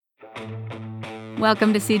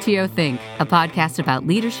Welcome to CTO Think, a podcast about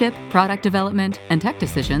leadership, product development, and tech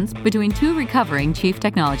decisions between two recovering chief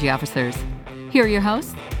technology officers. Here are your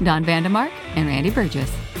hosts, Don Vandemark and Randy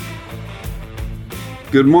Burgess.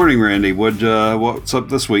 Good morning, Randy. What's up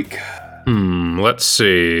this week? Let's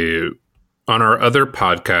see. On our other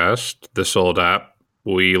podcast, This Old App,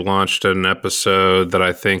 we launched an episode that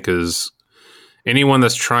I think is anyone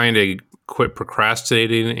that's trying to quit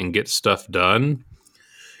procrastinating and get stuff done.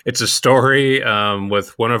 It's a story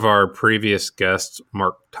with one of our previous guests,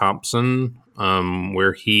 Mark Thompson,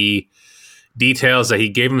 where he details that he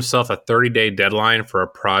gave himself a 30-day deadline for a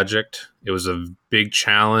project. It was a big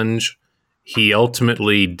challenge. He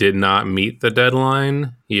ultimately did not meet the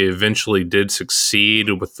deadline. He eventually did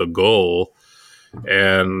succeed with the goal.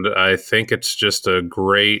 And I think it's just a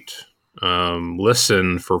great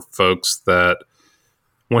listen for folks that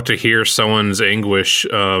want to hear someone's anguish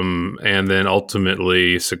and then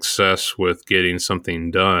ultimately success with getting something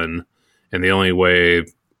done. And the only way,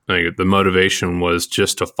 the motivation was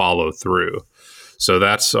just to follow through. So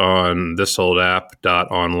that's on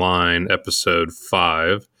thisoldapp.online, episode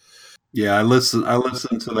 5. Yeah, I listened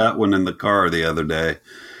to that one in the car the other day,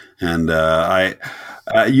 and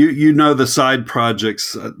you know the side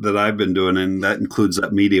projects that I've been doing, and that includes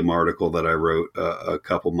that Medium article that I wrote a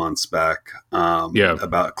couple months back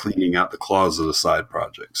about cleaning out the closet of side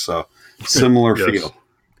projects. So similar feel.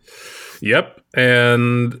 Yep,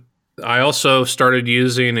 and I also started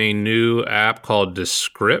using a new app called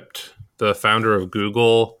Descript. The founder of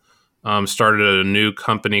Google started a new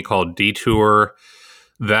company called Detour.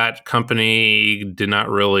 That company did not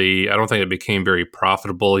really, I don't think it became very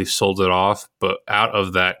profitable. He sold it off, but out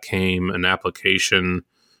of that came an application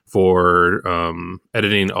for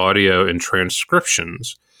editing audio and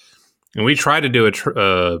transcriptions. And we tried to do a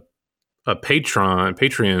Patreon,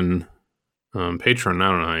 I don't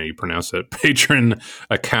know how you pronounce it, Patreon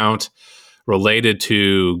account related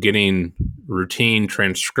to getting routine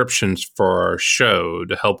transcriptions for our show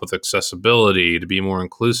to help with accessibility, to be more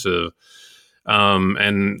inclusive.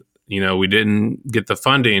 And we didn't get the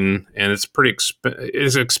funding, and it's pretty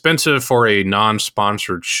it's expensive for a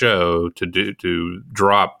non-sponsored show to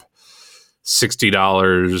drop $60,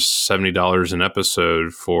 $70 an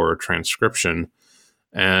episode for transcription.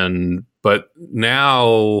 But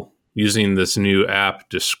now using this new app,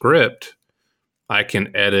 Descript, I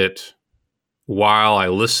can edit while I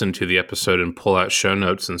listen to the episode and pull out show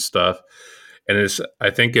notes and stuff. And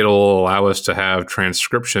I think it'll allow us to have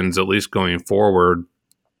transcriptions, at least going forward,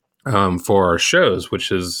 for our shows, which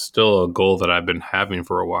is still a goal that I've been having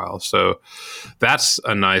for a while. So that's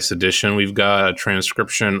a nice addition. We've got a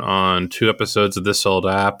transcription on 2 episodes of This Old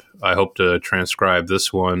App. I hope to transcribe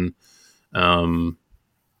this one. And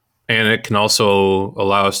it can also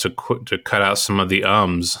allow us to cut out some of the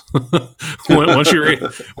ums. Once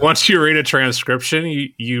you read a transcription,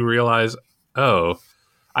 you realize, oh,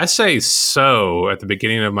 I say so at the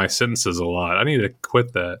beginning of my sentences a lot. I need to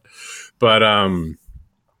quit that. But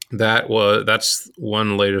that's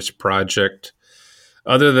one latest project.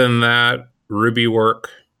 Other than that, Ruby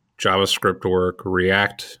work, JavaScript work,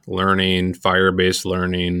 React learning, Firebase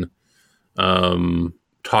learning,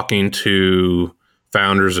 talking to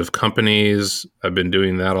founders of companies. I've been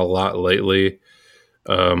doing that a lot lately.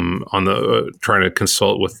 Trying to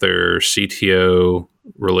consult with their CTO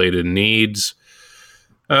related needs.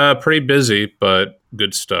 Pretty busy, but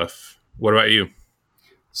good stuff. What about you?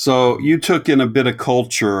 So you took in a bit of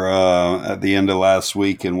culture at the end of last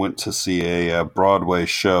week and went to see a Broadway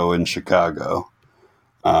show in Chicago.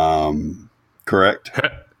 Correct?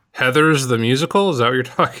 Heathers the musical? Is that what you're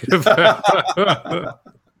talking about?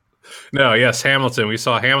 No, yes, Hamilton. We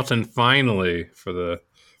saw Hamilton finally for the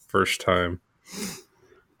first time.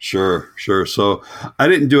 Sure. So I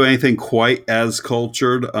didn't do anything quite as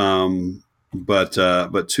cultured.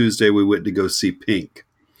 But Tuesday we went to go see Pink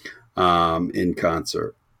in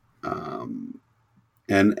concert, and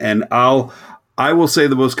I will say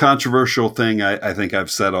the most controversial thing I think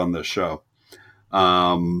I've said on this show.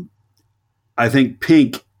 I think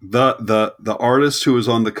Pink, the artist who is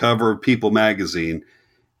on the cover of People magazine,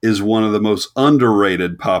 is one of the most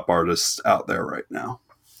underrated pop artists out there right now.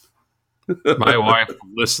 My wife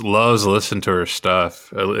loves listening to her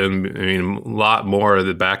stuff. I mean, a lot more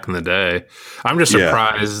than back in the day. I'm just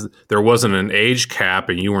surprised there wasn't an age cap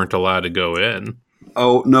and you weren't allowed to go in.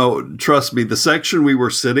 Oh, no, trust me. The section we were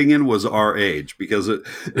sitting in was our age because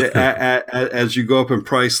as you go up in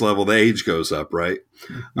price level, the age goes up, right?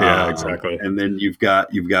 Yeah, exactly. And then you've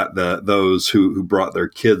got those who brought their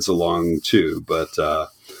kids along too.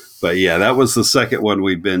 But yeah, that was the second one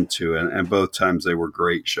we've been to, and both times they were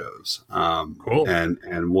great shows. Cool.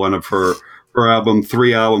 And one of her album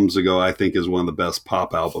 3 albums ago, I think is one of the best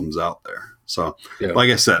pop albums out there. So, like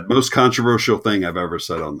I said, most controversial thing I've ever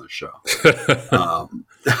said on this show.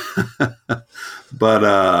 But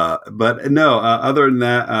no, other than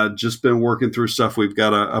that, just been working through stuff. We've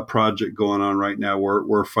got a project going on right now.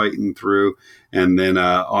 We're fighting through, and then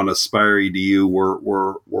on Aspire EDU,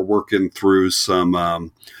 we're working through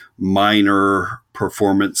some minor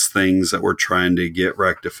performance things that we're trying to get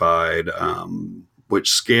rectified. Which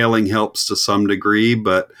scaling helps to some degree,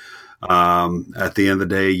 but at the end of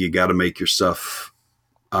the day, you got to make your stuff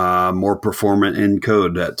more performant in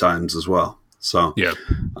code at times as well. So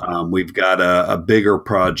we've got a bigger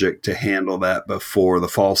project to handle that before the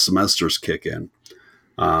fall semesters kick in.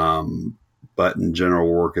 But in general,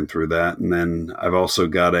 we're working through that. And then I've also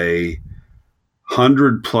got a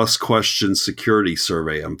 100+ question security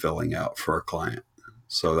survey I'm filling out for a client.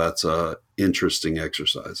 So that's a interesting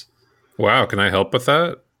exercise. Wow. Can I help with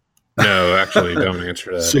that? No, actually, don't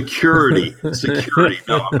answer that. Security.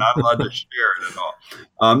 No, I'm not allowed to share it at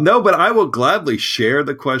all. No, but I will gladly share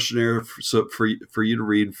the questionnaire for you to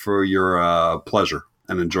read for your pleasure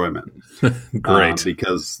and enjoyment. Great.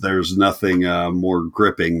 Because there's nothing more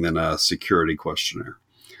gripping than a security questionnaire.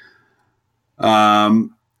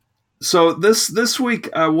 So this week,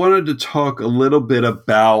 I wanted to talk a little bit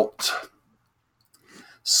about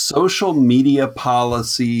social media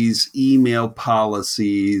policies, email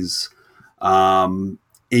policies,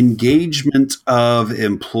 engagement of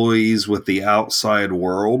employees with the outside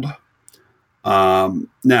world.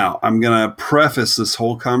 Now, I'm going to preface this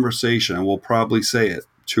whole conversation, and we'll probably say it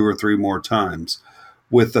 2 or 3 more times,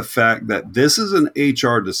 with the fact that this is an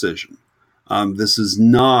HR decision. This is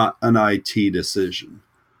not an IT decision.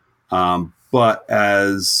 But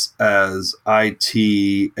as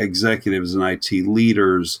IT executives and IT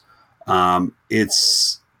leaders,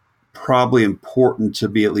 it's probably important to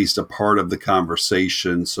be at least a part of the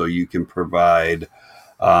conversation so you can provide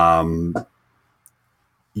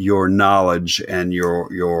your knowledge and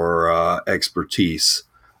your expertise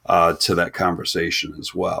to that conversation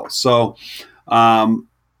as well. So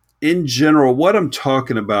in general, what I'm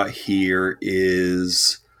talking about here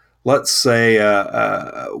is, let's say,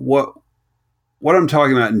 what I'm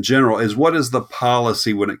talking about in general is what is the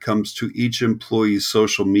policy when it comes to each employee's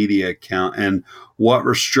social media account, and what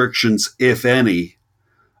restrictions, if any,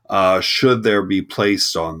 should there be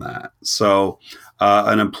placed on that. So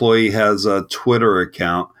an employee has a Twitter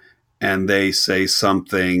account and they say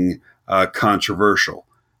something controversial.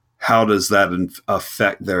 How does that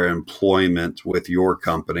affect their employment with your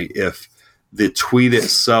company if the tweet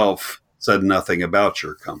itself said nothing about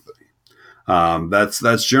your company?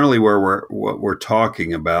 That's generally what we're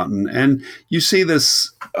talking about, and you see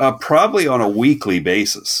this probably on a weekly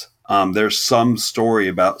basis. There's some story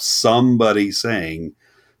about somebody saying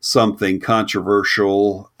something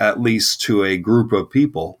controversial, at least to a group of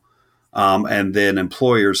people, and then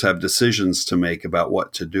employers have decisions to make about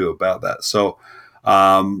what to do about that. So,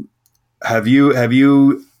 have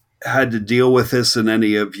you had to deal with this in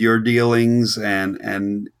any of your dealings,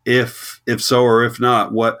 and if so or if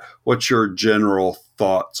not, what's your general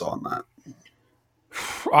thoughts on that?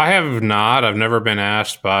 I have not. I've never been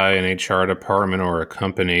asked by an HR department or a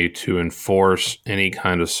company to enforce any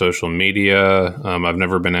kind of social media. I've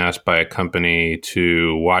never been asked by a company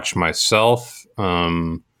to watch myself.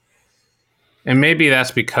 And maybe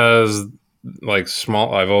that's because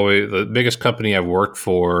the biggest company I've worked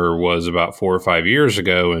for was about 4 or 5 years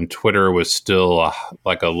ago, and Twitter was still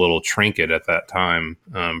like a little trinket at that time,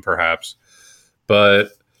 perhaps.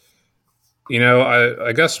 But,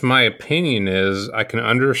 I guess my opinion is I can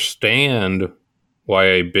understand why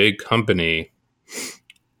a big company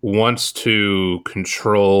wants to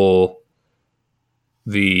control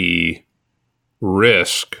the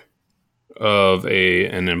risk of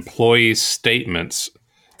an employee's statements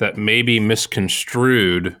that may be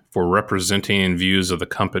misconstrued for representing views of the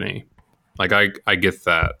company. Like, I get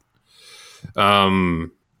that. The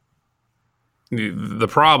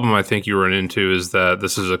problem I think you run into is that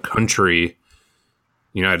this is a country,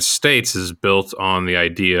 United States, is built on the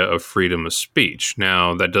idea of freedom of speech.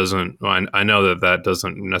 Now, that doesn't, I know that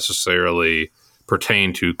doesn't necessarily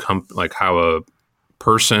pertain to like how a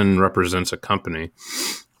person represents a company,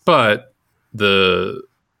 but the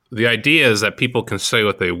idea is that people can say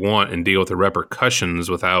what they want and deal with the repercussions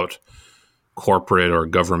without corporate or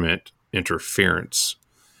government interference.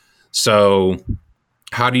 So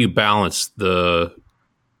how do you balance the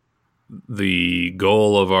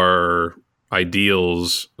goal of our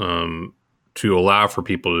ideals to allow for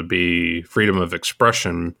people to be freedom of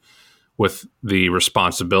expression with the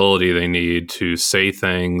responsibility they need to say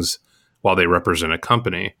things while they represent a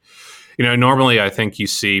company? Normally I think you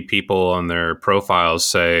see people on their profiles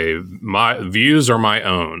say, my views are my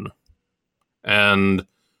own. And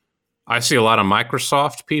I see a lot of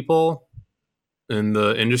Microsoft people in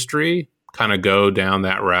the industry kind of go down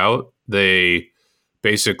that route. They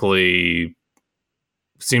basically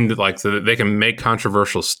seem to like they can make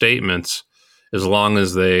controversial statements as long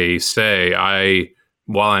as they say,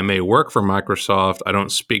 while I may work for Microsoft, I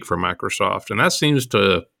don't speak for Microsoft. And that seems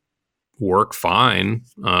to work fine,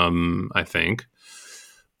 I think.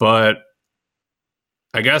 But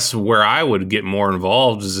I guess where I would get more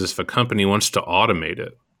involved is if a company wants to automate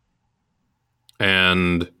it.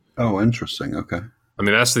 And interesting. Okay. I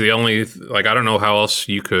mean, that's the only, I don't know how else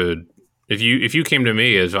you could, if you came to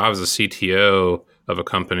me as I was a CTO of a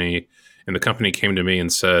company and the company came to me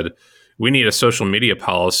and said, we need a social media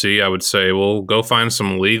policy, I would say, well, go find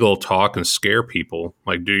some legal talk and scare people.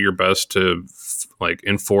 Do your best to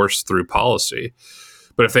enforce through policy.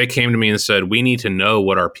 But if they came to me and said, we need to know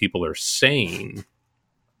what our people are saying,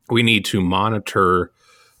 we need to monitor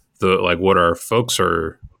what our folks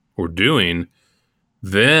are doing,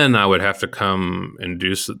 then I would have to come and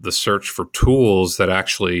do the search for tools that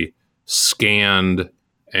actually scanned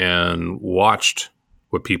and watched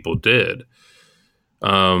what people did.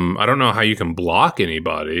 I don't know how you can block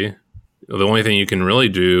anybody. The only thing you can really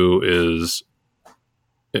do is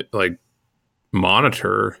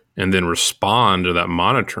monitor and then respond to that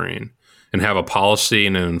monitoring and have a policy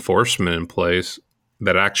and an enforcement in place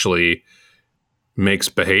that actually makes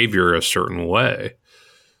behavior a certain way.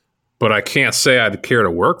 But I can't say I'd care to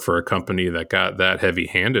work for a company that got that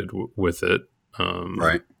heavy-handed with it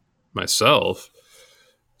right. myself.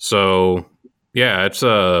 So, yeah,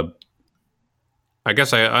 I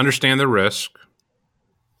guess I understand the risk.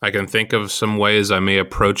 I can think of some ways I may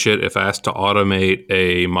approach it if asked to automate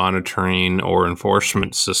a monitoring or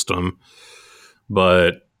enforcement system.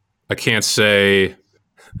 But I can't say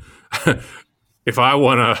if I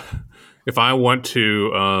want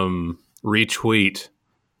to retweet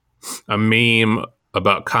a meme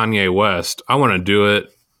about Kanye West, I want to do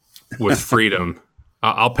it with freedom.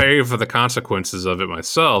 I'll pay for the consequences of it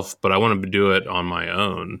myself, but I want to do it on my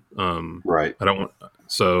own. Right. I don't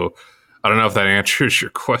know if that answers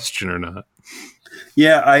your question or not.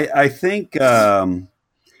 Yeah, I think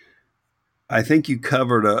you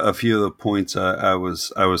covered a few of the points I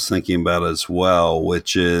was thinking about as well,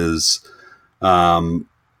 which is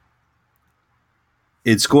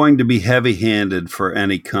it's going to be heavy-handed for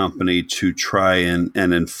any company to try and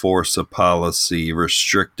enforce a policy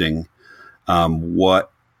restricting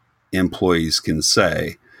what employees can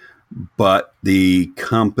say. But the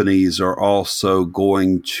companies are also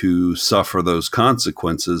going to suffer those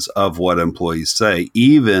consequences of what employees say,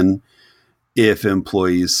 even if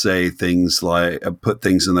employees say things like, put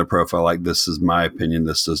things in their profile like, this is my opinion,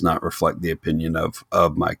 this does not reflect the opinion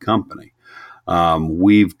of my company.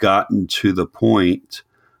 We've gotten to the point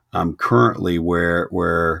currently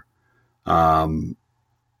where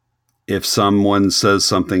if someone says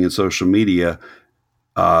something in social media,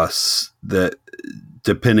 that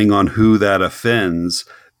depending on who that offends,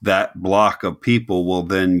 that block of people will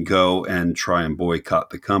then go and try and boycott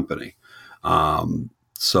the company.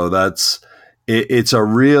 So it's a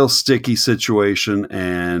real sticky situation,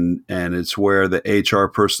 and it's where the HR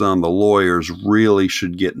personnel and the lawyers really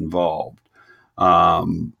should get involved.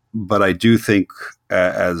 But I do think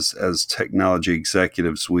as technology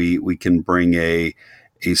executives, we can bring a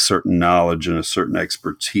certain knowledge and a certain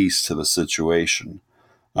expertise to the situation.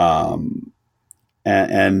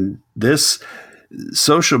 And this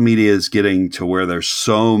social media is getting to where there's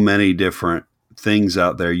so many different things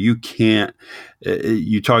out there. You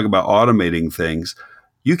talk about automating things.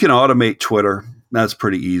 You can automate Twitter. That's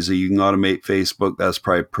pretty easy. You can automate Facebook. That's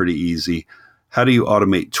probably pretty easy. How do you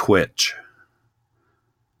automate Twitch?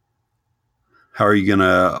 How are you going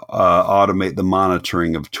to automate the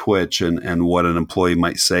monitoring of Twitch and what an employee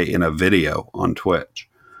might say in a video on Twitch?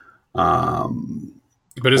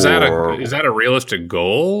 But is that a realistic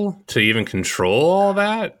goal to even control all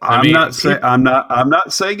that? I'm not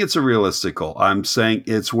saying it's a realistic goal. I'm saying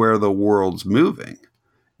it's where the world's moving.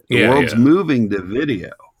 The world's moving to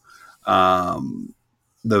video.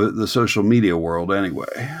 The social media world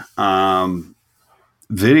anyway.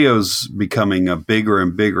 Video's becoming a bigger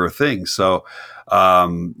and bigger thing. So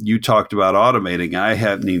you talked about automating. I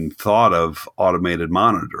hadn't even thought of automated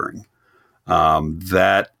monitoring.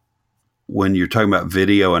 That when you're talking about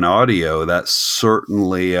video and audio, that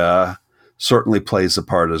certainly plays a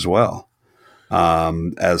part as well.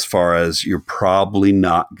 As far as you're probably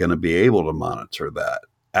not going to be able to monitor that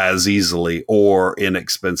as easily or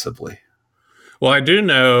inexpensively. Well, I do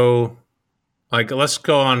know like, let's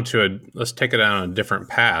take it on a different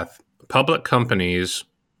path. Public companies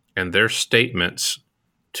and their statements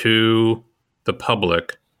to the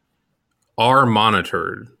public are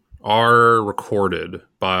monitored, are recorded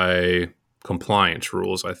by compliance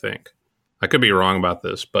rules, I think. I could be wrong about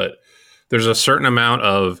this, but there's a certain amount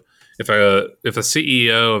of, if a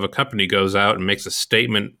CEO of a company goes out and makes a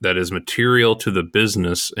statement that is material to the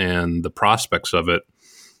business and the prospects of it,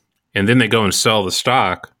 and then they go and sell the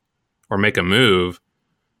stock or make a move,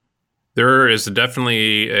 there is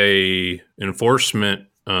definitely a enforcement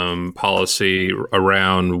policy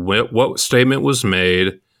around what statement was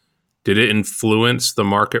made. Did it influence the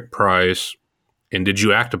market price? And did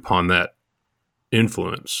you act upon that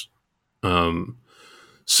influence?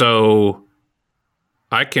 So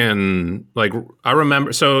I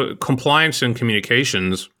remember, so compliance and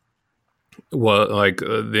communications,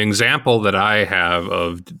 the example that I have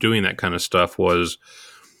of doing that kind of stuff was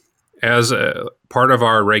as a part of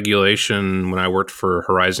our regulation when I worked for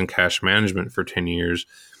Horizon Cash Management for 10 years.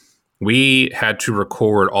 We had to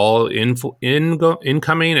record all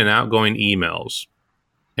incoming and outgoing emails,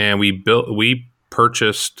 and we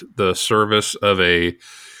purchased the service of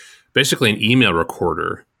basically an email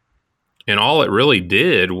recorder, and all it really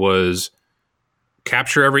did was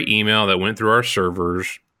capture every email that went through our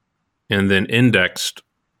servers, and then indexed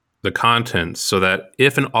the contents so that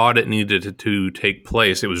if an audit needed to take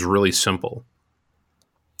place, it was really simple.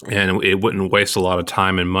 And it wouldn't waste a lot of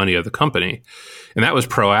time and money of the company. And that was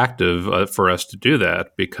proactive for us to do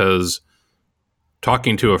that, because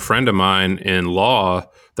talking to a friend of mine in law,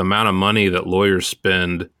 the amount of money that lawyers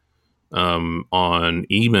spend on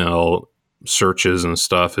email searches and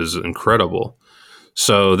stuff is incredible.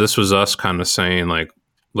 So this was us kind of saying, like,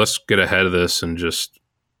 let's get ahead of this and just,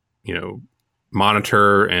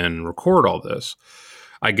 monitor and record all this.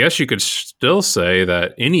 I guess you could still say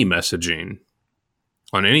that any messaging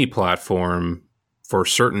on any platform for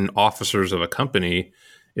certain officers of a company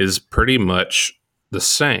is pretty much the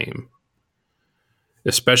same,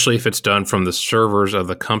 especially if it's done from the servers of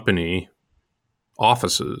the company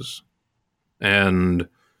offices. And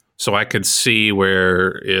so I could see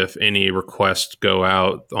where if any requests go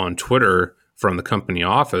out on Twitter from the company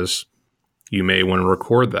office, you may want to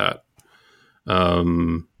record that.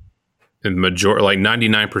 And majority, like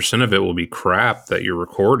 99% of it will be crap that you're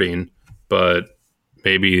recording, but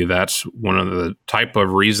maybe that's one of the type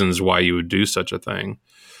of reasons why you would do such a thing.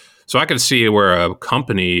 So I could see where a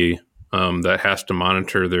company that has to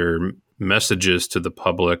monitor their messages to the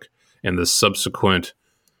public and the subsequent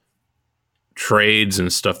trades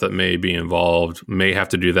and stuff that may be involved may have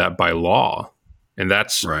to do that by law. And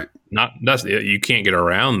that's right. You can't get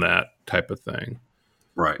around that type of thing.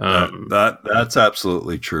 Right. That's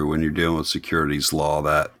absolutely true. When you're dealing with securities law,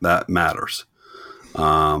 that matters.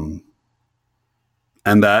 And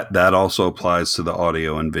that also applies to the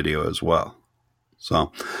audio and video as well.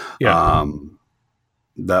 So, yeah.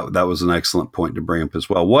 That was an excellent point to bring up as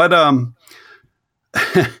well. What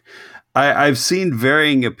I've seen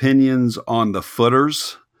varying opinions on the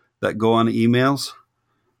footers that go on emails.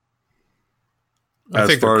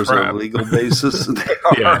 As far as a legal basis, they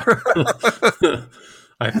are.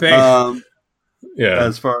 I think,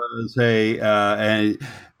 As far as and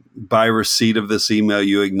by receipt of this email,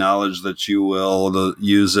 you acknowledge that you will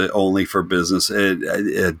use it only for business.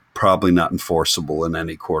 It probably not enforceable in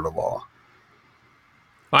any court of law.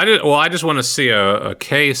 I just want to see a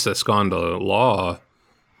case that's gone to law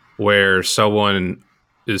where someone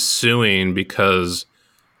is suing because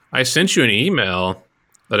I sent you an email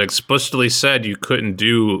that explicitly said you couldn't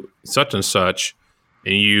do such and such,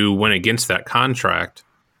 and you went against that contract.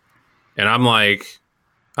 And I'm like,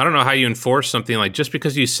 I don't know how you enforce something like, just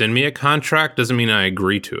because you send me a contract doesn't mean I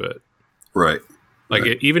agree to it. Right. Like,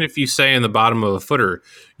 even if you say in the bottom of a footer,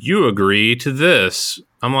 you agree to this,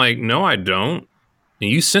 I'm like, no, I don't. And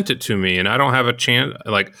you sent it to me, and I don't have a chance.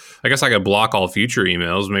 Like, I guess I could block all future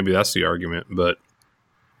emails. Maybe that's the argument, but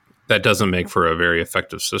that doesn't make for a very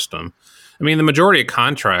effective system. I mean, the majority of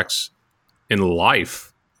contracts in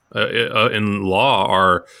life, in law,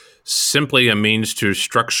 are simply a means to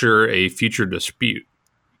structure a future dispute.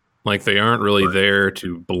 Like, they aren't really there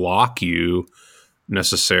to block you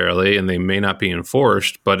necessarily, and they may not be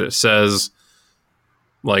enforced, but it says,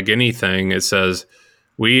 like anything, it says,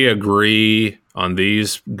 we agree on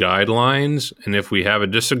these guidelines, and if we have a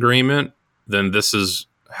disagreement, then this is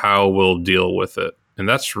how we'll deal with it. And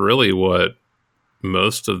that's really what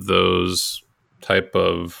most of those type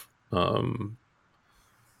of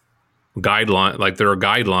guideline, like there are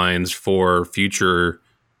guidelines for future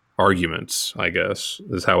arguments, I guess,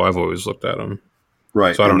 is how I've always looked at them.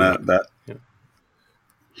 Right. So I don't know that.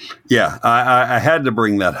 Yeah, I had to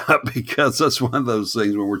bring that up because that's one of those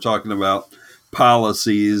things when we're talking about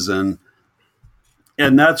policies, and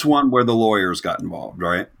that's one where the lawyers got involved,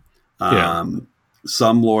 right? Yeah.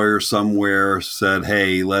 Some lawyer somewhere said,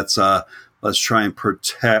 "Hey, let's try and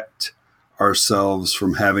protect ourselves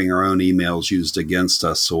from having our own emails used against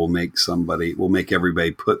us. So we'll make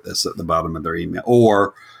everybody put this at the bottom of their email,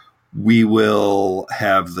 or we will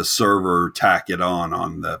have the server tack it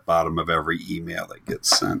on the bottom of every email that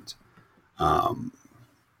gets sent." And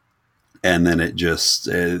then it just,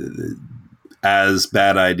 as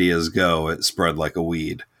bad ideas go, it spread like a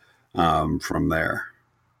weed from there.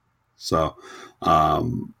 So,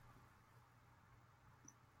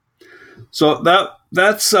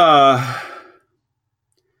 that's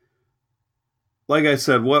like I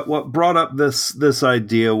said. What brought up this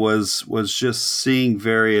idea was just seeing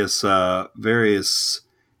various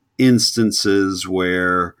instances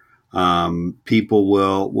where people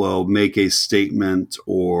will make a statement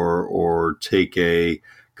or take a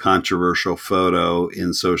controversial photo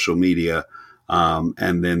in social media,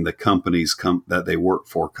 and then the companies that they work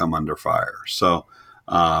for come under fire. So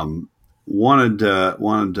wanted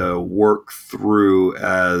to work through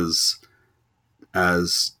as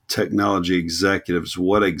technology executives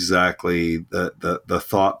what exactly the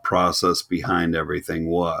thought process behind everything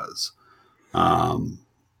was. And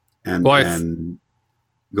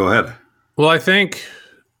go ahead. Well, I think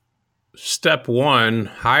step one,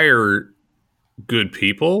 hire good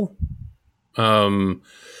people.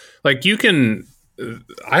 Like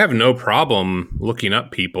I have no problem looking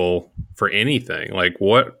up people for anything. Like,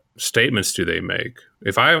 what statements do they make?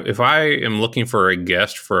 If I am looking for a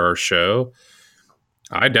guest for our show,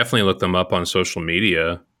 I definitely look them up on social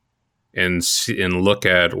media and look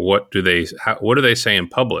at what do they say in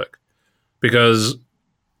public, because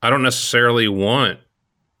I don't necessarily want,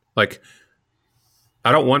 like,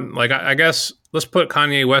 I guess let's put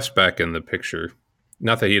Kanye West back in the picture.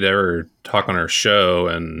 Not that he'd ever talk on our show,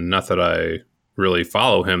 and not that I really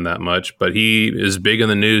follow him that much, but he is big in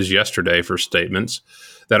the news yesterday for statements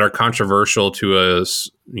that are controversial to a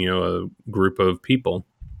group of people.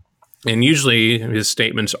 And usually his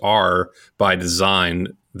statements are by design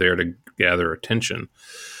there to gather attention.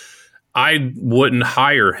 I wouldn't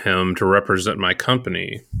hire him to represent my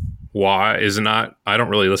company. Why? I don't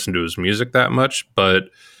really listen to his music that much, but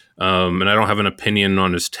and I don't have an opinion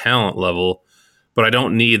on his talent level, but I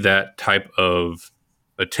don't need that type of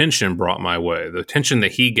attention brought my way. The attention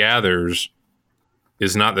that he gathers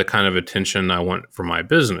is not the kind of attention I want for my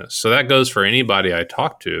business. So that goes for anybody I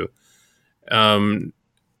talk to. And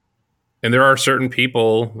there are certain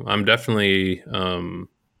people, I'm definitely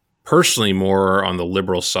personally more on the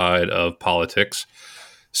liberal side of politics.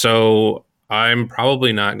 So I'm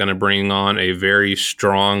probably not going to bring on a very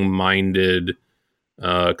strong-minded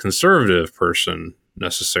conservative person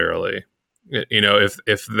necessarily. You know,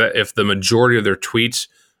 if the majority of their tweets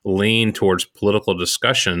lean towards political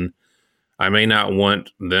discussion, I may not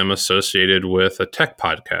want them associated with a tech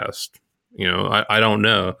podcast. You know, I don't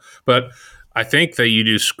know, but I think that you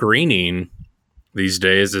do screening these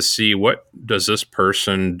days to see what does this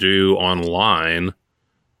person do online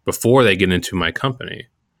before they get into my company.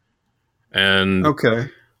 And okay.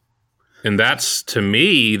 And that's, to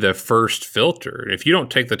me, the first filter. If you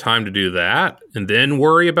don't take the time to do that and then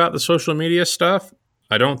worry about the social media stuff,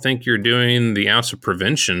 I don't think you're doing the ounce of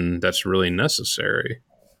prevention that's really necessary.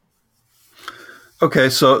 Okay,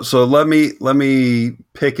 so let me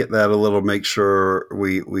pick at that a little, make sure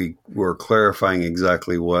we're clarifying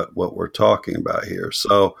exactly what we're talking about here.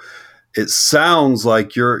 So it sounds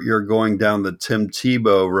like you're going down the Tim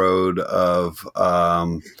Tebow road of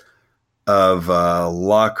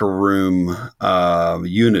locker room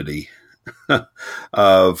unity,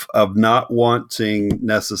 of not wanting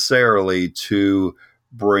necessarily to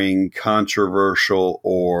bring controversial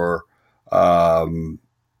or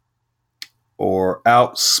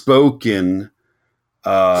outspoken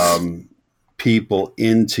people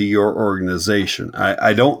into your organization.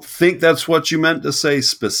 I don't think that's what you meant to say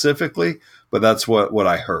specifically, but that's what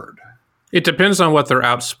I heard. It depends on what they're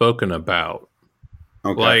outspoken about.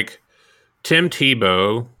 Okay. Like, Tim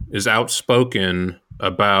Tebow is outspoken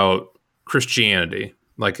about Christianity.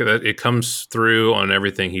 Like, it comes through on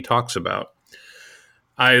everything he talks about.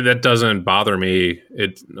 That doesn't bother me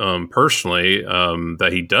personally that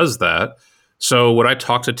he does that. So would I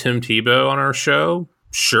talk to Tim Tebow on our show?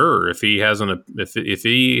 Sure, if he has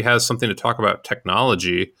something to talk about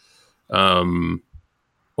technology,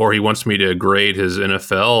 or he wants me to grade his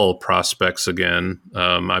NFL prospects again,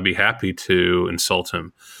 I'd be happy to insult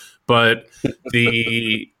him. But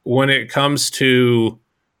when it comes to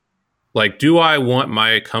Like, do I want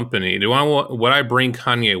my company? Would I bring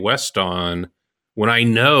Kanye West on when I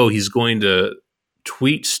know he's going to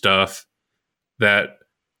tweet stuff that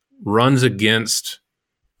runs against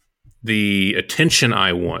the attention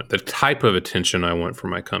I want, the type of attention I want for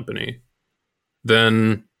my company?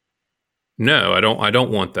 Then no, I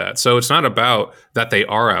don't want that. So it's not about that they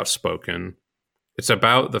are outspoken. It's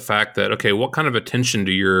about the fact that, okay, what kind of attention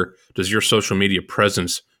does your social media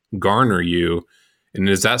presence garner you? And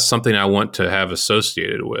is that something I want to have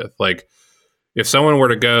associated with? Like, if someone were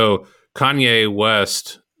to go, Kanye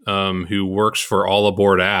West, who works for All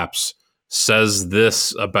Aboard Apps, says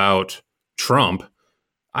this about Trump,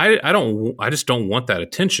 I just don't want that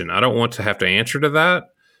attention. I don't want to have to answer to that.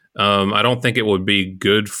 I don't think it would be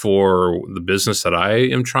good for the business that I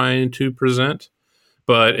am trying to present.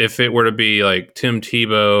 But if it were to be like Tim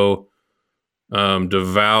Tebow,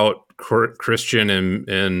 devout Christian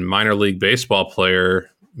and minor league baseball player,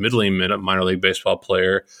 middling minor league baseball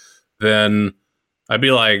player, then I'd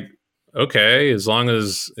be like, okay, as long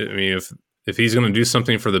as, I mean, if he's going to do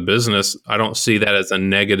something for the business, I don't see that as a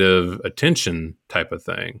negative attention type of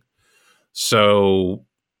thing. So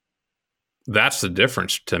that's the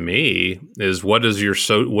difference to me, is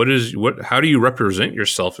how do you represent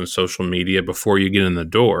yourself in social media before you get in the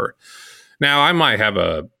door? Now, I might have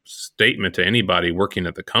a statement to anybody working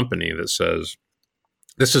at the company that says,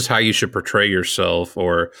 this is how you should portray yourself,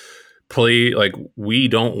 or like, we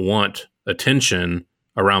don't want attention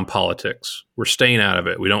around politics. We're staying out of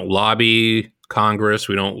it. We don't lobby Congress.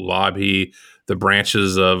 We don't lobby the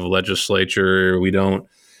branches of legislature. We don't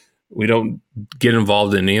get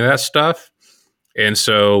involved in any of that stuff. And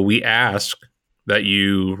so we ask that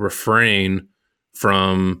you refrain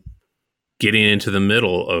from getting into the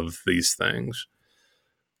middle of these things.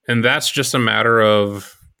 And that's just a matter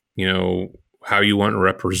of, how you want to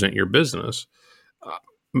represent your business.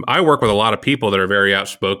 I work with a lot of people that are very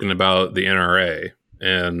outspoken about the NRA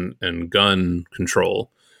and gun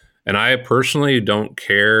control. And I personally don't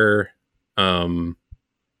care.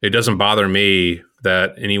 It doesn't bother me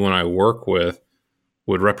that anyone I work with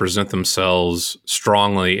would represent themselves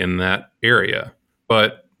strongly in that area.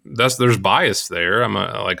 But there's bias there. I'm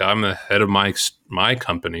the head of my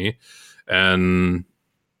company, and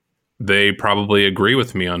they probably agree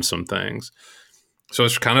with me on some things. So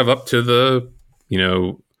it's kind of up to the,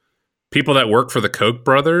 people that work for the Koch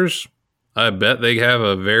brothers. I bet they have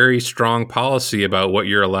a very strong policy about what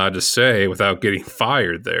you're allowed to say without getting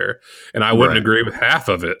fired there. And I wouldn't agree with half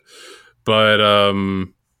of it, but,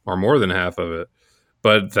 or more than half of it.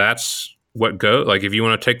 But that's what goes. Like, if you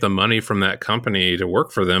want to take the money from that company to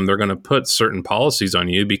work for them, they're going to put certain policies on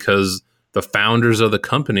you because the founders of the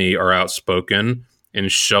company are outspoken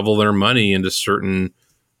and shovel their money into certain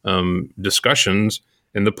discussions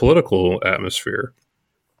in the political atmosphere.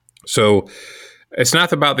 So it's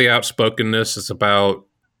not about the outspokenness. It's about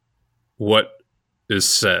what is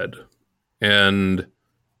said. And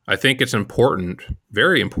I think it's important,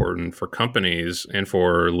 very important for companies and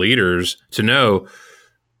for leaders to know,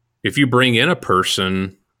 if you bring in a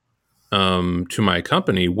person to my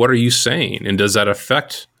company, what are you saying? And does that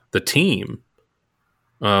affect the team?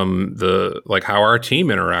 How our team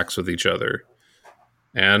interacts with each other.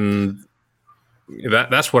 And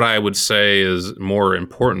that's what I would say is more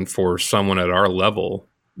important for someone at our level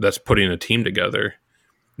that's putting a team together.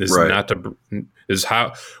 What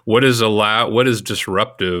is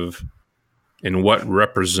disruptive and what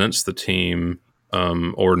represents the team,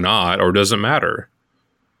 or not, or doesn't matter.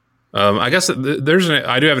 I guess I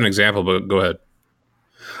do have an example, but go ahead.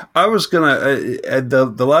 I was gonna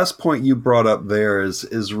the last point you brought up there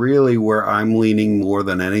is really where I'm leaning more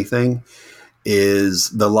than anything, is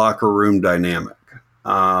the locker room dynamic,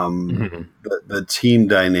 the team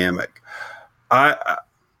dynamic.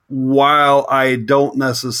 While I don't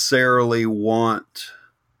necessarily want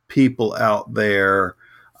people out there,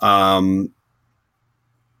 let me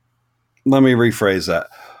rephrase that.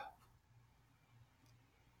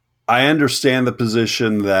 I understand the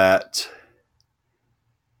position that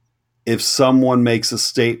if someone makes a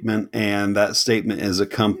statement and that statement is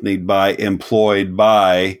accompanied by employed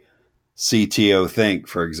by CTO Think,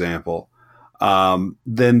 for example,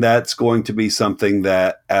 then that's going to be something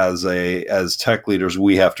that as tech leaders,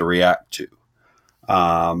 we have to react to.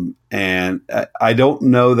 And I don't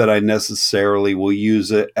know that I necessarily will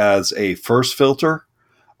use it as a first filter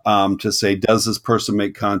to say, does this person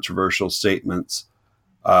make controversial statements?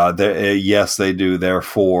 Yes, they do.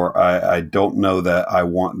 Therefore, I don't know that I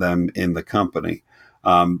want them in the company.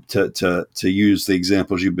 To use the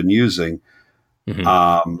examples you've been using,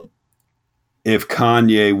 if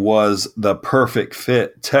Kanye was the perfect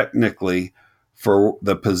fit technically for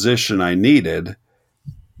the position I needed,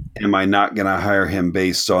 am I not going to hire him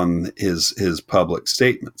based on his public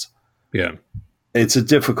statements? Yeah. It's a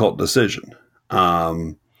difficult decision.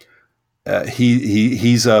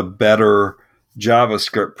 He's a better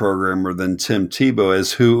JavaScript programmer than Tim Tebow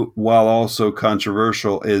is, who, while also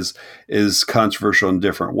controversial, is controversial in a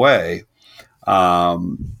different way.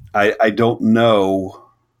 I don't know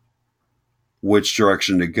which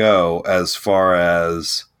direction to go as far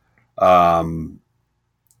as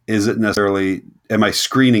is it necessarily, am I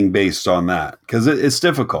screening based on that? Because it's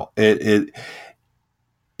difficult. It's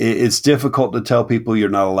difficult to tell people you're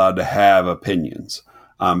not allowed to have opinions.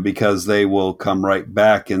 Because they will come right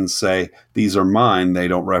back and say, these are mine, they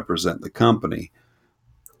don't represent the company.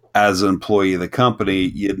 As an employee of the company,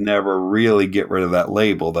 you'd never really get rid of that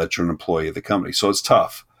label that you're an employee of the company. So it's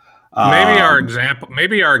tough.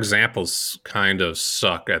 Maybe our examples kind of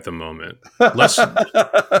suck at the moment. And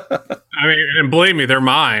believe me, they're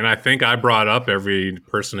mine. I think I brought up every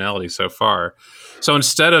personality so far. So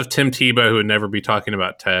instead of Tim Tebow, who would never be talking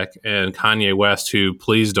about tech, and Kanye West, who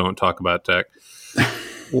please don't talk about tech,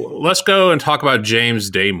 let's go and talk about James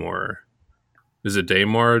Damore. Is it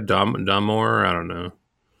Damore? Damore? I don't know.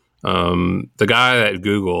 The guy at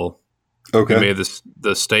Google who made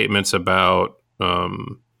the statements about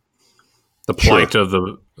the plight of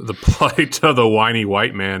the plight of the whiny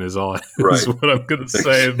white man is all is what I'm going to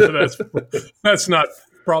say. But that's not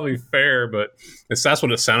probably fair, but that's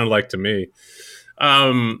what it sounded like to me.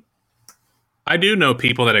 I do know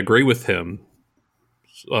people that agree with him.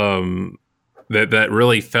 That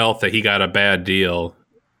really felt that he got a bad deal,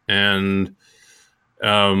 and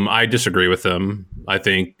I disagree with them. I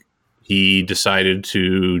think he decided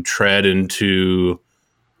to tread into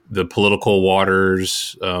the political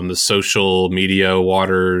waters, the social media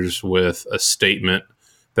waters, with a statement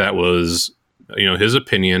that was, his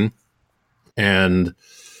opinion, and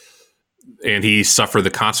he suffered the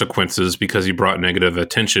consequences because he brought negative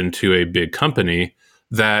attention to a big company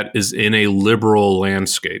that is in a liberal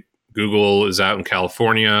landscape. Google is out in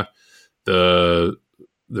California. Their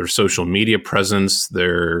social media presence,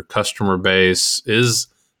 their customer base is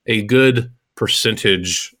a good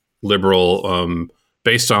percentage liberal,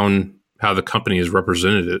 based on how the company has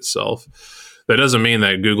represented itself. That doesn't mean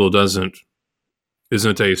that Google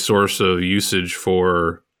isn't a source of usage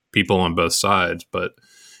for people on both sides. But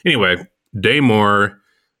anyway, Damore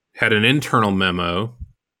had an internal memo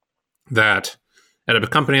that at a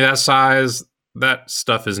company that size, that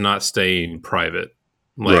stuff is not staying private.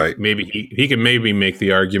 Maybe he can maybe make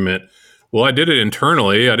the argument, well, I did it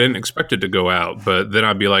internally. I didn't expect it to go out. But then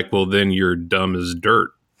I'd be like, well, then you're dumb as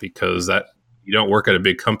dirt, because that you don't work at a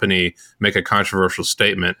big company, make a controversial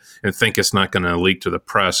statement and think it's not going to leak to the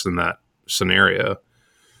press in that scenario.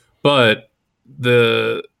 But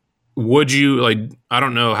I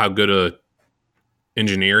don't know how good a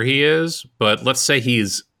engineer he is, but let's say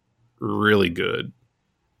he's really good.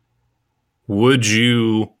 Would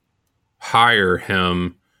you hire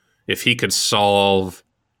him if he could solve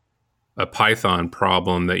a Python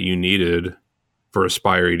problem that you needed for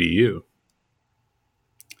Aspire EDU?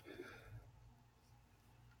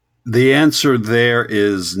 The answer there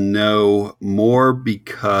is no, more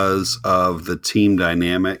because of the team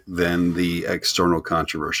dynamic than the external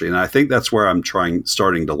controversy. And I think that's where I'm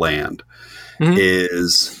starting to land,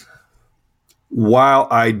 is while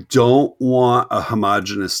I don't want a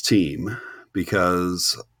homogenous team,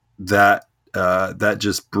 because that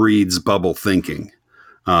just breeds bubble thinking,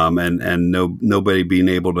 and nobody being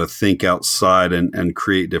able to think outside and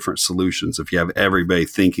create different solutions if you have everybody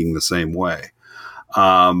thinking the same way.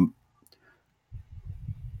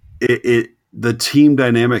 The team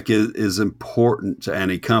dynamic is important to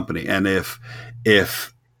any company, and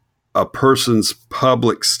if a person's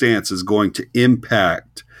public stance is going to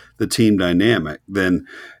impact the team dynamic, then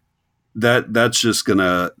that's just going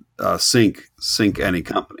to sink any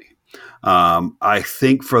company. I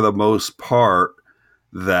think for the most part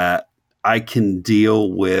that I can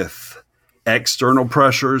deal with external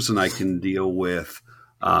pressures and I can deal with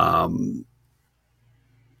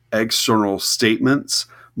external statements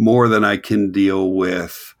more than I can deal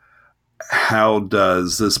with how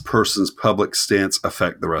does this person's public stance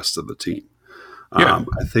affect the rest of the team. I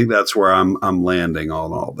think that's where I'm landing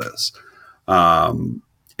on all this.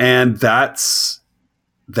 And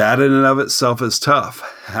that in and of itself is tough.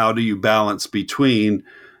 How do you balance between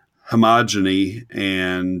homogeny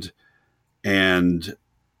and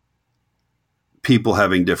people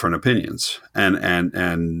having different opinions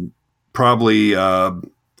and probably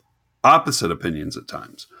opposite opinions at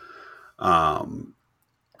times? And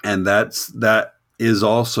that is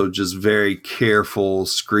also just very careful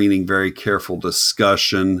screening, very careful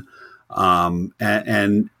discussion, and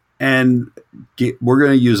we're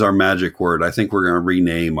going to use our magic word. I think we're going to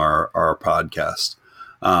rename our podcast,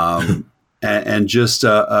 and just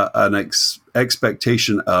an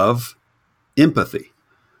expectation of empathy.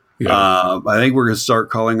 Yeah. I think we're going to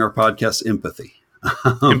start calling our podcast Empathy.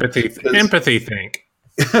 Empathy think.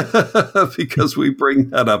 Because we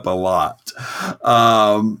bring that up a lot.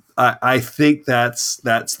 I think that's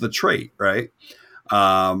the trait, right?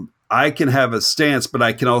 I can have a stance, but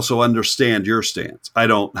I can also understand your stance. I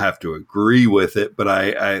don't have to agree with it, but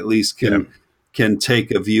I at least can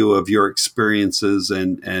take a view of your experiences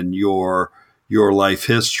and your life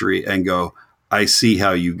history and go, I see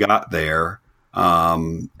how you got there,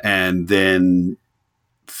 and then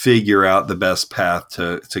figure out the best path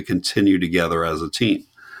to continue together as a team.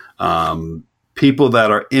 People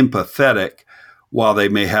that are empathetic, while they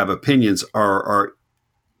may have opinions, are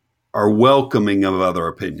welcoming of other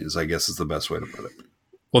opinions, I guess is the best way to put it.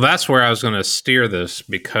 Well, that's where I was going to steer this,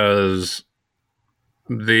 because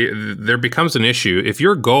there becomes an issue. If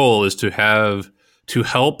your goal is to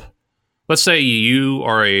help, let's say you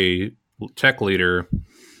are a tech leader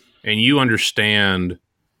and you understand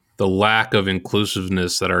the lack of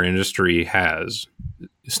inclusiveness that our industry has.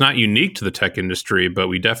 It's not unique to the tech industry, but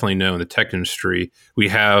we definitely know in the tech industry, we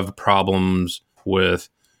have problems with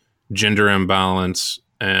gender imbalance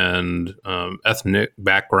and ethnic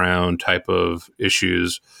background type of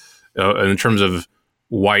issues in terms of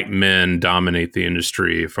white men dominate the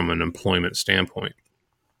industry from an employment standpoint.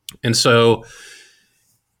 And so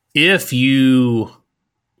if you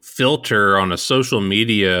filter on a social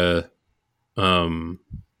media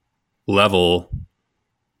level,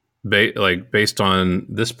 based on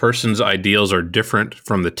this person's ideals are different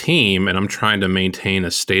from the team, and I'm trying to maintain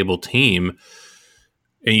a stable team,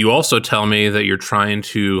 and you also tell me that you're trying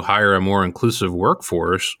to hire a more inclusive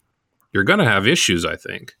workforce, you're going to have issues, I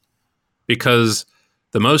think, because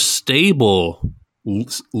the most stable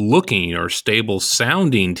looking or stable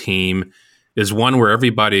sounding team is one where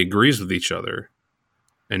everybody agrees with each other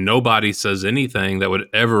and nobody says anything that would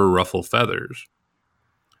ever ruffle feathers.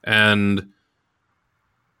 And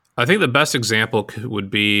I think the best example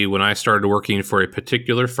would be when I started working for a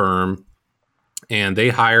particular firm and they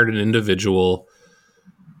hired an individual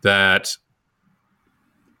that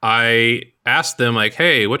I asked them, like,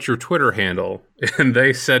 hey, what's your Twitter handle? And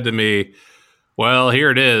they said to me, well, here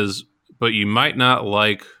it is, but you might not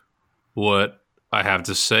like what I have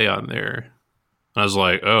to say on there. I was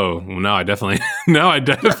like, oh, well, no, I definitely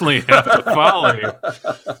have to follow you.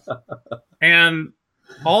 And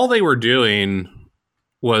all they were doing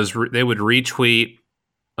was they would retweet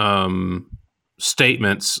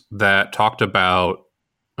statements that talked about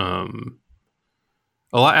a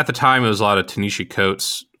lot. At the time, it was a lot of Ta-Nehisi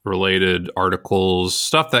Coates related articles,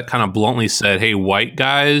 stuff that kind of bluntly said, hey, white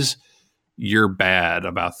guys, you're bad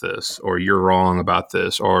about this, or you're wrong about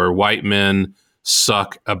this, or white men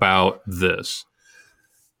suck about this.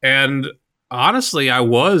 And honestly, I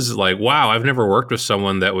was like, wow, I've never worked with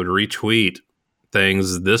someone that would retweet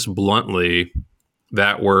things this bluntly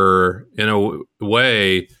that were in a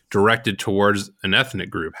way directed towards an ethnic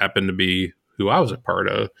group, happened to be who I was a part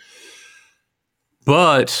of.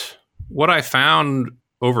 But what I found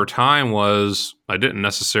over time was I didn't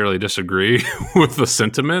necessarily disagree with the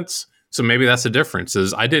sentiments. So maybe that's the difference,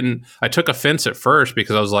 is I took offense at first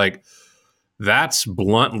because I was like, that's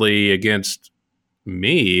bluntly against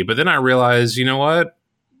me. But then I realized, you know what?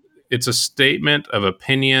 It's a statement of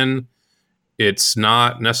opinion. It's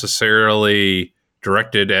not necessarily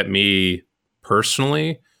directed at me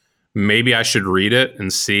personally. Maybe I should read it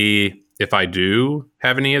and see if I do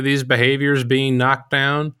have any of these behaviors being knocked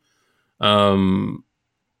down. And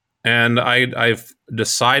I've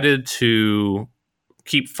decided to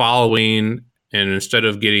keep following, and instead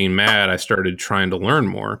of getting mad, I started trying to learn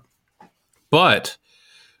more. But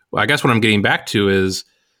I guess what I'm getting back to is,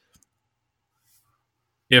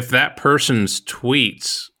 if that person's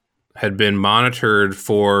tweets had been monitored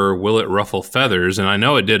for will it ruffle feathers, and I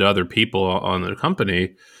know it did other people on the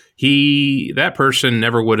company, that person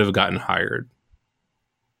never would have gotten hired.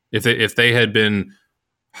 If they had been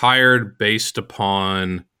hired based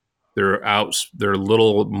upon their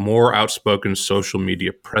little more outspoken social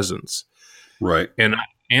media presence. Right. And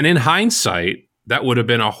in hindsight, that would have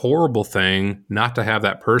been a horrible thing not to have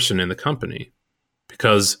that person in the company,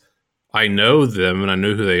 because I know them and I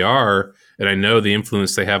know who they are, and I know the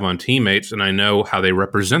influence they have on teammates, and I know how they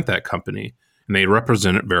represent that company, and they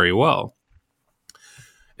represent it very well.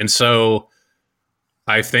 And so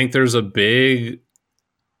I think there's a big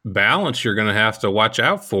balance you're going to have to watch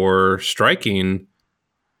out for striking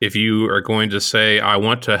if you are going to say, I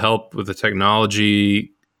want to help with the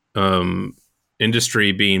technology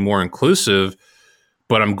industry being more inclusive,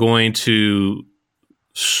 but I'm going to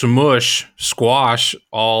squash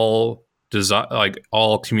all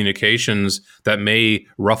all communications that may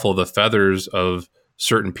ruffle the feathers of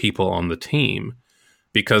certain people on the team,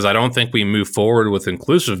 because I don't think we move forward with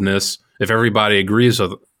inclusiveness if everybody agrees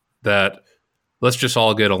with that. Let's just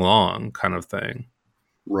all get along, kind of thing.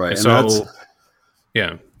 Right. And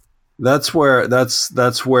that's where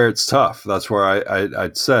it's tough. That's where I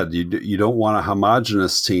said you don't want a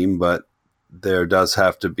homogenous team, but there does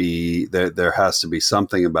have to be there has to be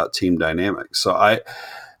something about team dynamics. So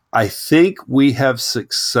I think we have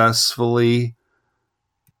successfully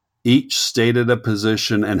each stated a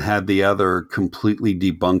position and had the other completely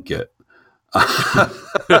debunk it.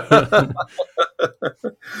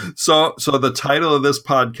 So the title of this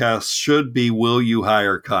podcast should be "Will You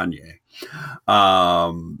Hire Kanye?"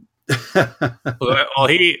 Well,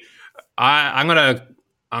 I'm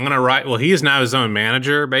gonna write. Well, he is now his own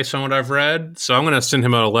manager, based on what I've read. So I'm gonna send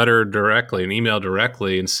him a letter directly, an email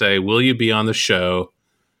directly, and say, "Will you be on the show?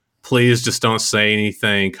 Please, just don't say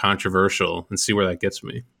anything controversial," and see where that gets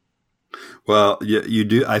me. Well, you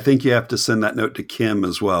do. I think you have to send that note to Kim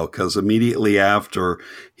as well, because immediately after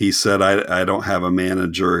he said, I don't have a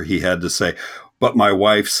manager, he had to say, but my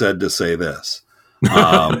wife said to say this.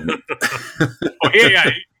 Yeah,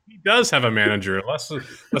 he does have a manager. Let's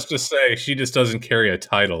just say she just doesn't carry a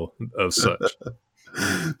title of such.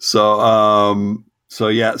 So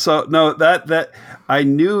yeah. So no, that I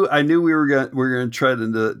knew we were going to tread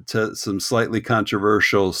into some slightly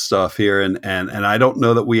controversial stuff here, and I don't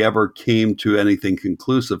know that we ever came to anything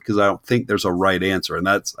conclusive, because I don't think there's a right answer, and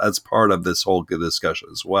that's part of this whole discussion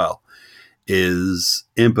as well, is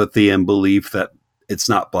empathy and belief that it's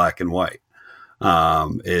not black and white.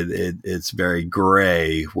 It's very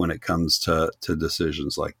gray when it comes to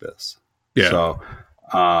decisions like this. Yeah.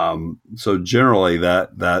 So generally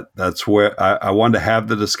that's where I wanted to have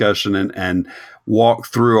the discussion and walk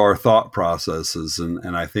through our thought processes.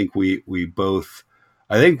 And I think we're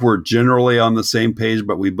generally on the same page,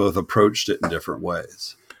 but we both approached it in different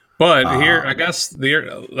ways. But here, I guess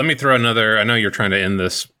let me throw another, I know you're trying to end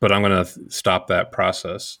this, but I'm going to stop that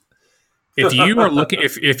process. If you are looking,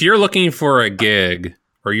 if you're looking for a gig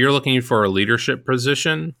or you're looking for a leadership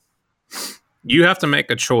position, you have to make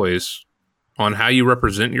a choice on how you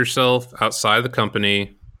represent yourself outside the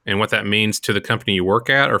company and what that means to the company you work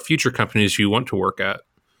at or future companies you want to work at.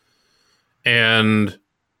 And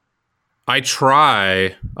I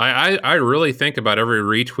really think about every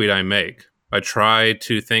retweet I make. I try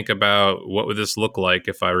to think about, what would this look like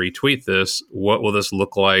if I retweet this? What will this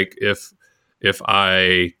look like if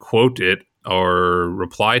I quote it or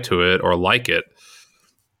reply to it or like it?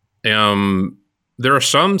 There are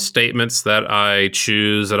some statements that I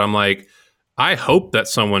choose that I'm like, I hope that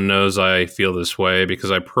someone knows I feel this way,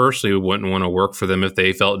 because I personally wouldn't want to work for them if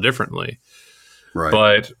they felt differently.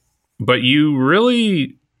 Right. But you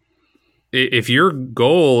really, if your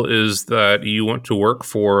goal is that you want to work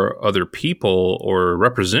for other people or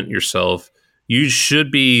represent yourself, you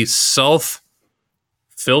should be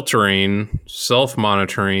self-filtering,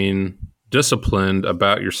 self-monitoring, disciplined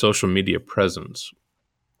about your social media presence,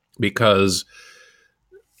 because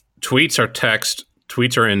tweets are text,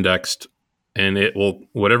 tweets are indexed, and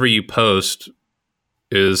whatever you post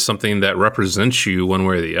is something that represents you one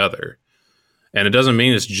way or the other. And it doesn't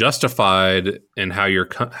mean it's justified in how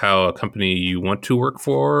a company you want to work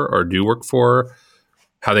for or do work for,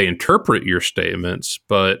 how they interpret your statements,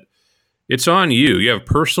 but it's on you. You have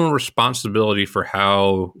personal responsibility for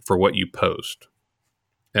what you post.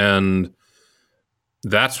 And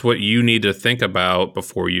that's what you need to think about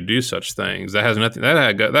before you do such things. That has nothing,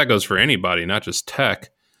 that goes for anybody, not just tech.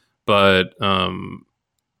 But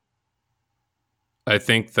I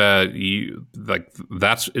think that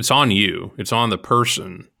it's on you. It's on the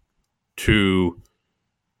person to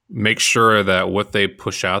make sure that what they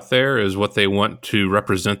push out there is what they want to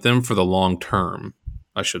represent them for the long term,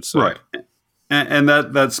 I should say. Right. And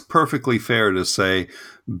that's perfectly fair to say,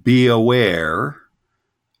 be aware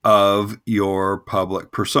of your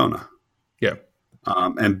public persona. Yeah.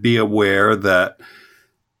 And be aware that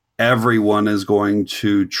everyone is going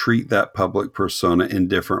to treat that public persona in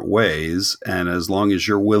different ways. And as long as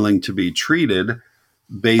you're willing to be treated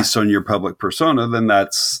based on your public persona, then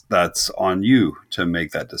that's on you to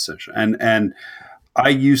make that decision. And I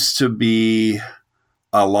used to be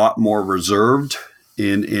a lot more reserved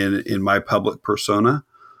in my public persona.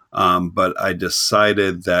 But I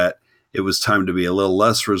decided that it was time to be a little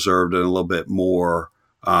less reserved and a little bit more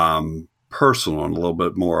personal and a little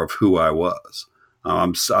bit more of who I was.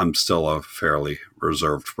 I'm still a fairly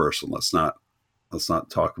reserved person. Let's not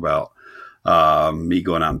talk about me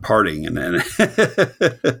going out and partying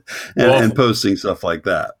and posting stuff like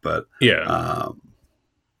that. But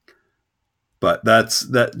but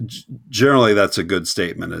generally that's a good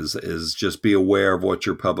statement. Is just be aware of what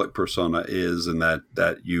your public persona is, and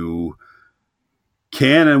that you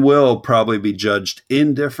can and will probably be judged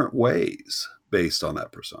in different ways based on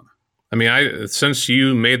that persona. I mean, since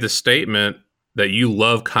you made the statement that you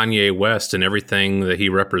love Kanye West and everything that he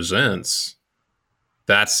represents,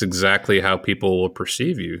 that's exactly how people will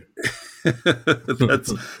perceive you.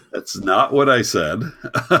 That's not what I said.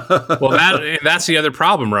 Well, that's the other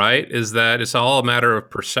problem, right? Is that it's all a matter of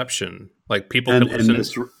perception. Like people and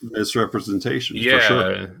misrepresentation. Yeah, for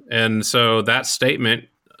sure. And so that statement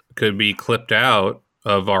could be clipped out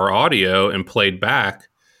of our audio and played back,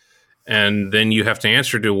 and then you have to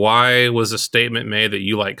answer to why was a statement made that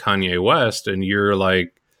you like Kanye West, and you're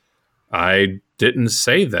like, I didn't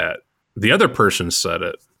say that. The other person said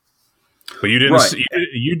it. But you didn't. Right.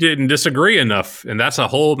 You didn't disagree enough, and that's a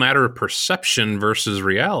whole matter of perception versus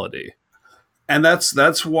reality. And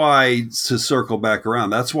that's why, to circle back around,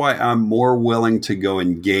 that's why I'm more willing to go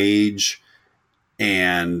engage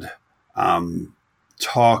and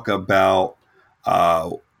talk about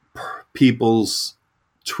people's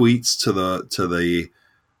tweets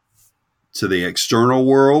to the external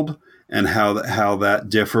world and how that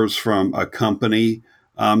differs from a company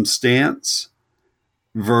stance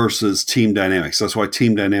versus team dynamics. That's why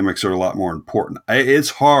team dynamics are a lot more important. It's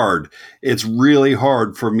hard. It's really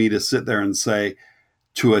hard for me to sit there and say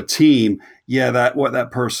to a team, yeah, that what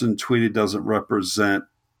that person tweeted doesn't represent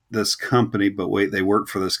this company, but wait, they work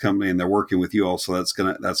for this company and they're working with you also. That's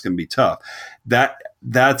gonna be tough.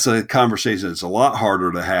 That's a conversation that's a lot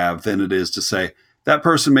harder to have than it is to say that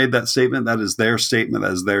person made that statement. That is their statement.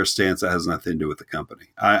 That is their stance. That has nothing to do with the company.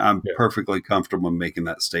 I'm perfectly comfortable making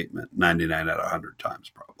that statement 99 out of 100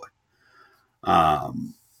 times, probably.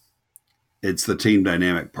 It's the team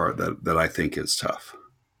dynamic part that I think is tough.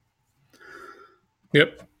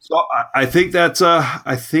 Yep. So I think that's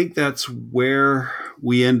where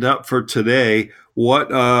we end up for today.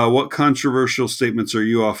 What controversial statements are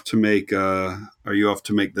you off to make?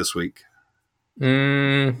 This week?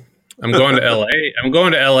 I'm going to LA. I'm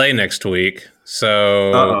going to LA next week.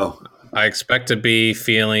 So Uh-oh. I expect to be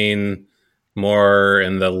feeling more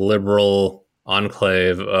in the liberal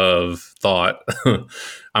enclave of thought.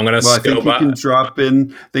 I'm going to I think you can drop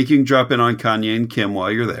in on Kanye and Kim while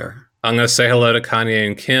you're there. I'm going to say hello to Kanye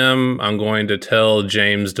and Kim. I'm going to tell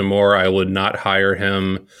James Damore I would not hire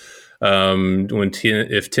him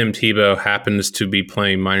if Tim Tebow happens to be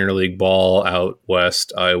playing minor league ball out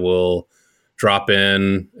west. I will drop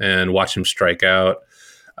in and watch him strike out.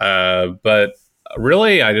 But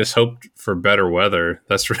really, I just hoped for better weather.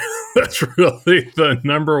 That's really the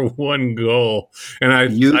number one goal. And I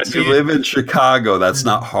live in Chicago. That's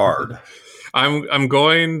not hard. I'm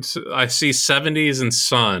going to. I see 70s and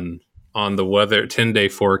sun on the weather 10-day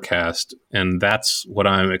forecast, and that's what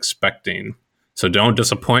I'm expecting. So don't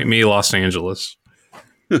disappoint me, Los Angeles.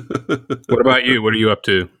 What about you? What are you up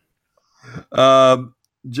to?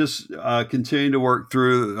 Just continuing to work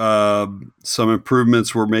through some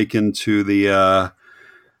improvements we're making to the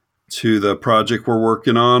project we're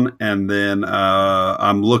working on, and then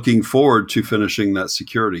I'm looking forward to finishing that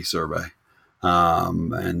security survey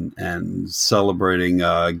and celebrating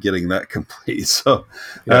getting that complete. So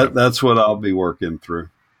that's what I'll be working through.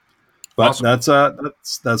 But awesome.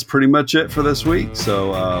 That's pretty much it for this week.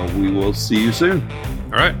 So we will see you soon.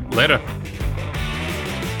 All right, later.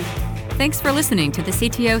 Thanks for listening to the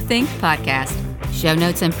CTO Think podcast. Show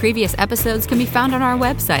notes and previous episodes can be found on our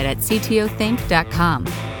website at ctothink.com.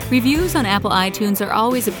 Reviews on Apple iTunes are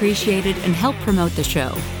always appreciated and help promote the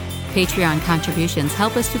show. Patreon contributions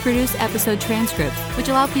help us to produce episode transcripts, which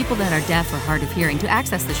allow people that are deaf or hard of hearing to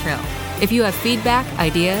access the show. If you have feedback,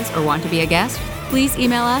 ideas, or want to be a guest, please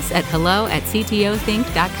email us at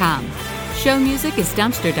hello@ctothink.com. Show music is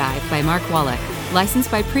Dumpster Dive by Mark Wallach,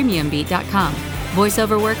 licensed by PremiumBeat.com.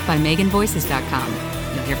 Voiceover work by MeganVoices.com.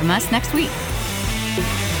 You'll hear from us next week.